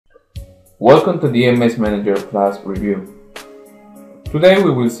Welcome to the EMS Manager Plus review. Today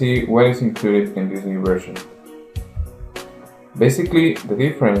we will see what is included in this new version. Basically, the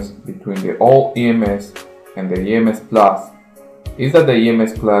difference between the old EMS and the EMS Plus is that the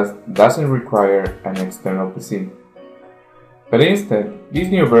EMS Plus doesn't require an external PC. But instead, this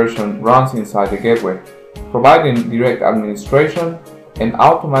new version runs inside the gateway, providing direct administration and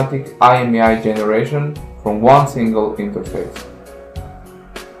automatic IMEI generation from one single interface.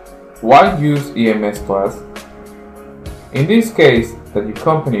 Why use EMS Plus? In this case, that your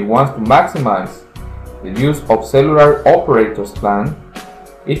company wants to maximize the use of cellular operators plan,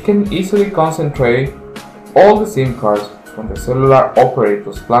 it can easily concentrate all the SIM cards from the cellular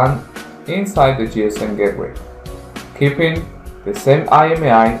operators plan inside the GSM gateway, keeping the same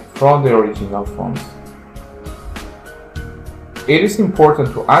IMEI from the original phones. It is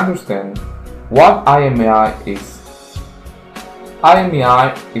important to understand what IMEI is.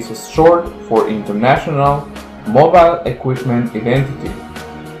 IMEI is short for International Mobile Equipment Identity,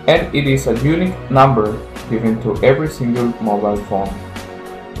 and it is a unique number given to every single mobile phone.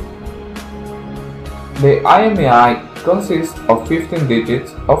 The IMEI consists of 15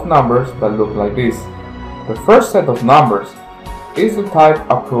 digits of numbers that look like this. The first set of numbers is the type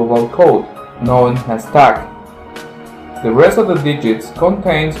approval code, known as tag. The rest of the digits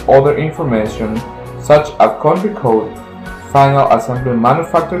contains other information such as country code, final assembly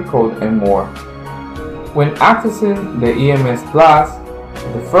manufacturer code, and more. When accessing the EMS Plus,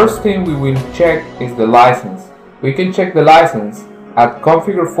 the first thing we will check is the license. We can check the license at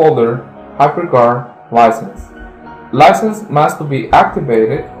Configure folder, HyperGuard license. License must be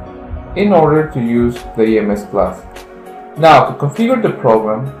activated in order to use the EMS Plus. Now, to configure the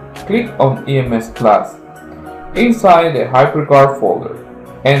program, click on EMS Plus inside the HyperGuard folder,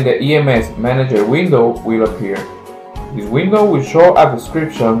 and the EMS Manager window will appear. This window will show a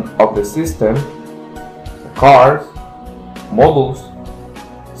description of the system, the cards, modules,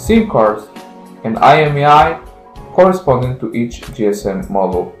 SIM cards, and IMEI corresponding to each GSM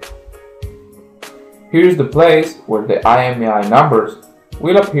module. Here is the place where the IMEI numbers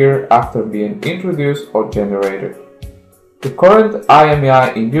will appear after being introduced or generated. The current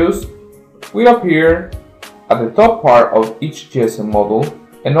IMEI in use will appear at the top part of each GSM module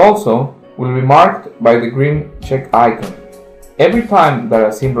and also will be marked by the green check icon. Every time that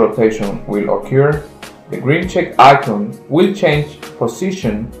a SIM rotation will occur, the green check icon will change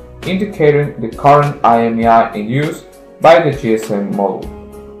position, indicating the current IMEI in use by the GSM module.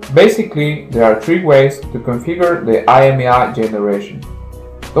 Basically, there are three ways to configure the IMEI generation.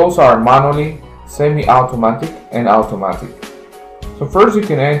 Those are manually, semi-automatic, and automatic. So first you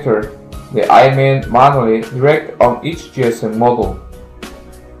can enter the IMEI manually direct on each GSM module.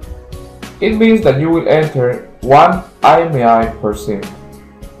 It means that you will enter one IMEI per SIM.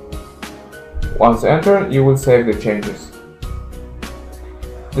 Once entered, you will save the changes.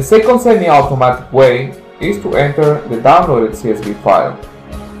 The second semi-automatic way is to enter the downloaded CSV file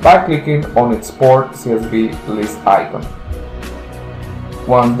by clicking on Export CSV list icon.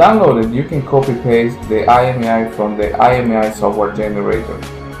 Once downloaded, you can copy-paste the IMEI from the IMEI software generator.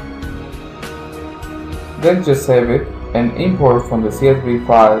 Then just save it and import from the CSV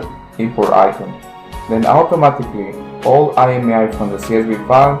file import icon. Then automatically all IMEI from the CSV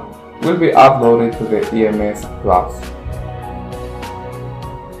file will be uploaded to the EMS Plus.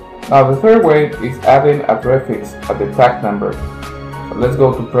 Now the third way is adding a prefix at the tag number. So let's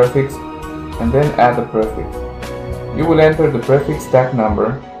go to prefix and then add the prefix. You will enter the prefix tag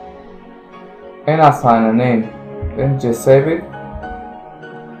number and assign a name. Then just save it,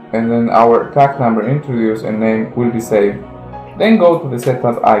 and then our tag number introduced and name will be saved. Then go to the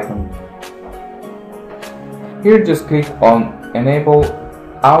setup icon. Here just click on Enable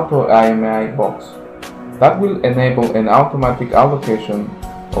Auto IMEI box. That will enable an automatic allocation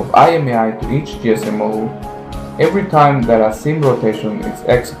of IMEI to each GSM module every time that a SIM rotation is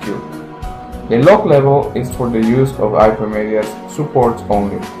executed. The lock level is for the use of Hypermedia's supports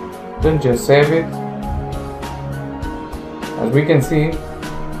only. Then just save it. As we can see,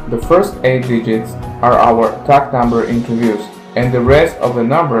 the first 8 digits are our tag number introduced, and the rest of the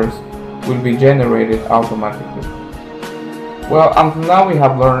numbers will be generated automatically. Well, until now we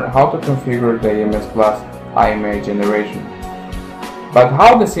have learned how to configure the EMS Plus IMEI generation. But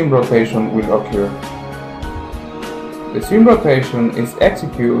how the SIM rotation will occur? The SIM rotation is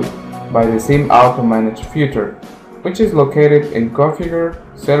executed by the SIM Auto Manage feature, which is located in Configure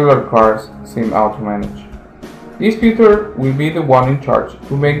Cellular Cards SIM Auto Manage. This feature will be the one in charge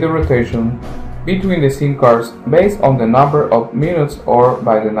to make the rotation between the SIM cards based on the number of minutes or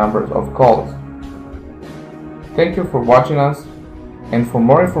by the number of calls. Thank you for watching us. And for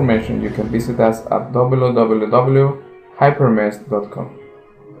more information, you can visit us at www.hypermedia.com.